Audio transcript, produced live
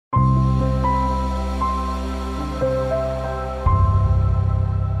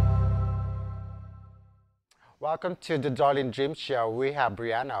Welcome to the Darling Dream Show. We have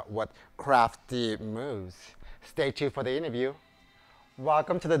Brianna with Crafty Moves. Stay tuned for the interview.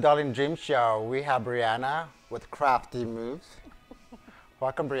 Welcome to the Darling Dream Show. We have Brianna with Crafty Moves.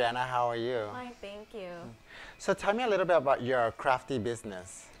 Welcome, Brianna. How are you? Fine, thank you. So tell me a little bit about your crafty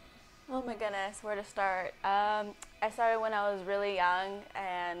business. Oh my goodness, where to start? I started when I was really young,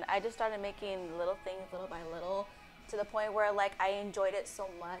 and I just started making little things little by little, to the point where like I enjoyed it so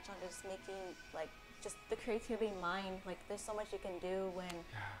much. I'm just making like just the creativity mind. Like there's so much you can do when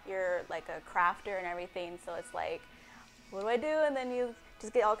you're like a crafter and everything. So it's like, what do I do? And then you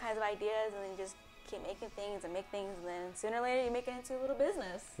just get all kinds of ideas, and then you just keep making things and make things, and then sooner or later you make it into a little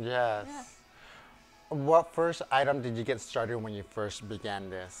business. Yes. Yeah. What first item did you get started when you first began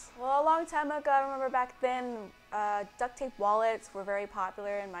this? Well, a long time ago, I remember back then, duct tape wallets were very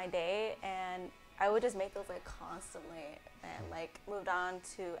popular in my day, and I would just make those like constantly, and like moved on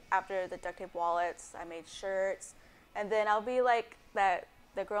to, after the duct tape wallets, I made shirts, and then I'll be like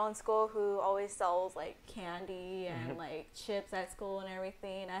the girl in school who always sells like candy and like chips at school and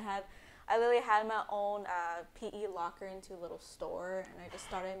everything. I literally had my own PE locker into a little store, and I just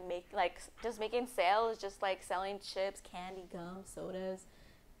started making sales, just like selling chips, candy, gum, sodas,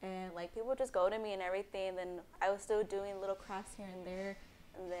 and like people would just go to me and everything. And then I was still doing little crafts here and there,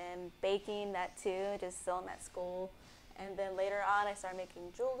 and then baking that too, just selling at school. And then later on, I started making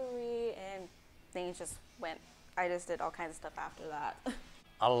jewelry, and things just went. I just did all kinds of stuff after that.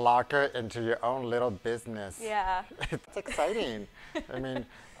 A locker into your own little business. Yeah. It's exciting. I mean,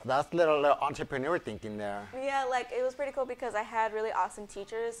 that's little entrepreneur thinking there. Yeah, like it was pretty cool because I had really awesome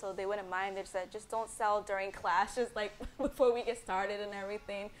teachers, so they wouldn't mind. They said, just don't sell during class, just like before we get started and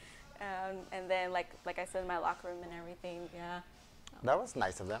everything. And then like I said, in my locker room and everything, yeah. That was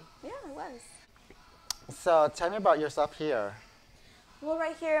nice of them. Yeah, it was. So tell me about yourself here. Well,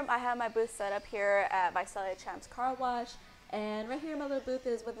 right here, I have my booth set up here at Visalia Champs Car Wash. And right here, my little booth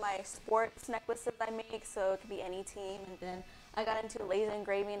is with my sports necklaces I make, so it could be any team. And then I got into laser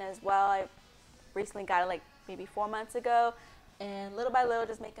engraving as well. I recently got it like maybe 4 months ago, and little by little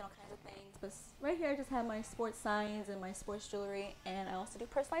just making all kinds of things. But right here I just have my sports signs and my sports jewelry, and I also do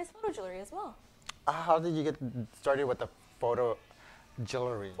personalized photo jewelry as well. How did you get started with the photo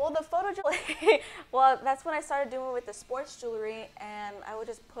jewelry? Well, the photo jewelry, well, that's when I started doing it with the sports jewelry, and I would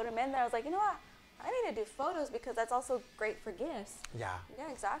just put them in there. I was like, you know what? I need to do photos because that's also great for gifts. Yeah.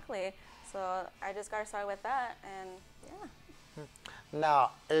 Yeah, exactly. So I just got started with that, and yeah.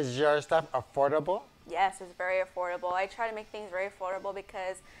 Now, is your stuff affordable? Yes, it's very affordable. I try to make things very affordable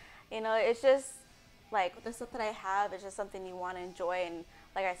because, you know, it's just like the stuff that I have is just something you want to enjoy, and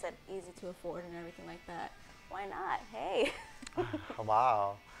like I said, easy to afford and everything like that. Why not? Hey.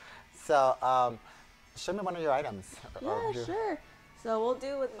 Wow. So, show me one of your items. Yeah, sure. So we'll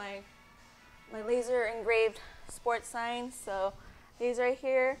do with my laser engraved sports signs. So these right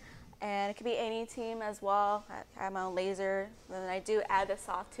here. And it could be any team as well. I have my own laser. And then I do add the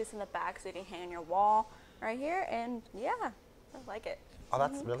soft tooth in the back so you can hang on your wall right here. And yeah, I like it. Oh,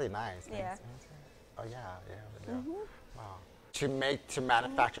 that's really nice. Yeah. Oh, yeah. Wow. To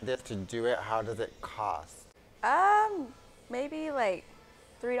manufacture this, to do it, how does it cost? Maybe like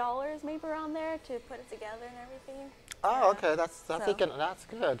 $3, maybe around there, to put it together and everything. Oh, yeah. okay. That's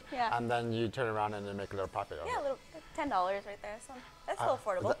good. Yeah. And then you turn around and then make a little profit. Yeah, a little $10 right there. So that's still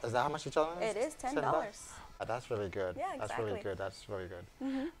affordable. Is that how much you charge? It is $10. That's really good. Yeah, exactly. That's really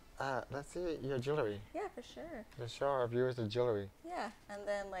good. Let's see your jewelry. Yeah, for sure. Let's show our viewers the jewelry. Yeah, and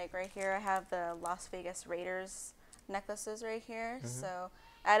then like right here, I have the Las Vegas Raiders necklaces right here. So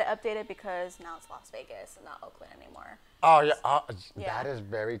I had to update it because now it's Las Vegas and not Oakland anymore. Oh yeah, Yeah. That is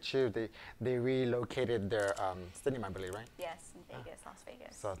very true. They relocated their stadium, I believe, right? Yes, in Vegas, Las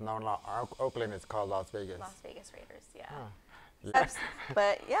Vegas. So it's no longer Oakland. It's called Las Vegas. Las Vegas Raiders, yeah. Oh. Yeah.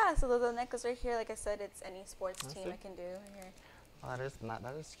 But yeah, so the necklace right here, like I said, it's any sports team I can do here. Oh, that is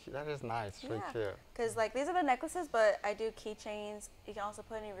nice. It's really cute. Because like these are the necklaces, but I do keychains. You can also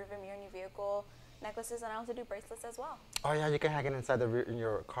put in your rearview mirror in your vehicle. Necklaces, and I also do bracelets as well. Oh yeah, you can hang it inside in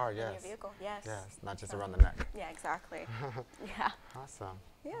your car. Yes. In your vehicle, yes. Yes, not just around the neck. Yeah, exactly. Yeah. Awesome.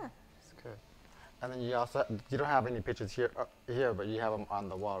 Yeah. That's good. And then you don't have any pictures here, but you have them on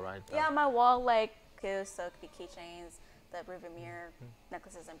the wall, right? Yeah, my wall, like, so it could be keychains, the rearview mirror,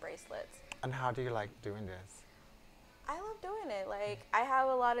 necklaces, and bracelets. And how do you like doing this? I love doing it. Like, I have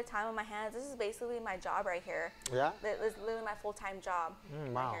a lot of time on my hands. This is basically my job right here. Yeah? It's literally my full-time job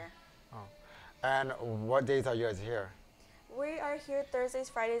Wow. right here. Oh. And what days are you guys here? We are here Thursdays,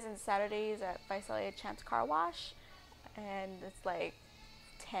 Fridays, and Saturdays at Visalia Champs Car Wash. And it's like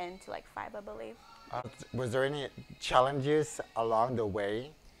 10 to like 5, I believe. Was there any challenges along the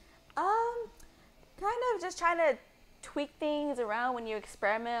way? Kind of just trying to tweak things around when you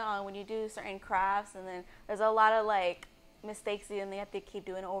experiment on when you do certain crafts, and then there's a lot of like mistakes and they have to keep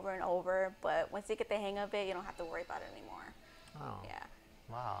doing over and over. But once you get the hang of it, you don't have to worry about it anymore. Oh. Yeah.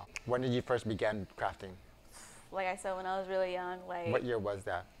 Wow. When did you first begin crafting? Like I said, when I was really young, like. What year was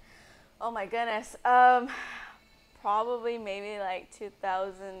that? Oh my goodness. Probably maybe like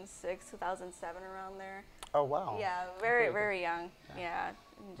 2006, 2007, around there. Oh wow. Yeah, very young. Yeah,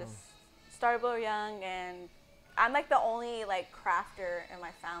 and just started real young, and I'm like the only like crafter in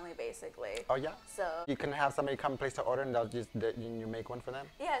my family basically. Oh yeah. So You can have somebody come place the order and they'll just you make one for them.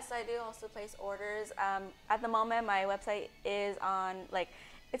 yes, I do also place orders. At the moment, my website is on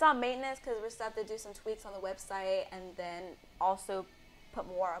it's on maintenance because we still have to do some tweaks on the website, and then also put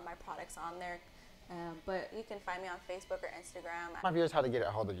more of my products on there. But you can find me on Facebook or Instagram. My viewers, how to get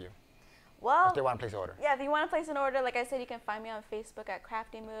a hold of you Well, if they want to place an order. yeah, if you want to place an order, like I said, you can find me on Facebook at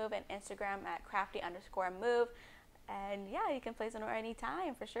Craftymove and Instagram at crafty_move. And yeah, you can place an order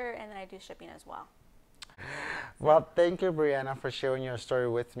anytime for sure. And then I do shipping as well. Well, thank you, Brianna, for sharing your story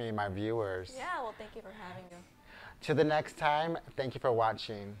with me, my viewers. Yeah, well, thank you for having me. Till the next time, thank you for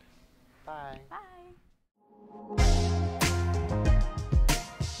watching. Bye. Bye.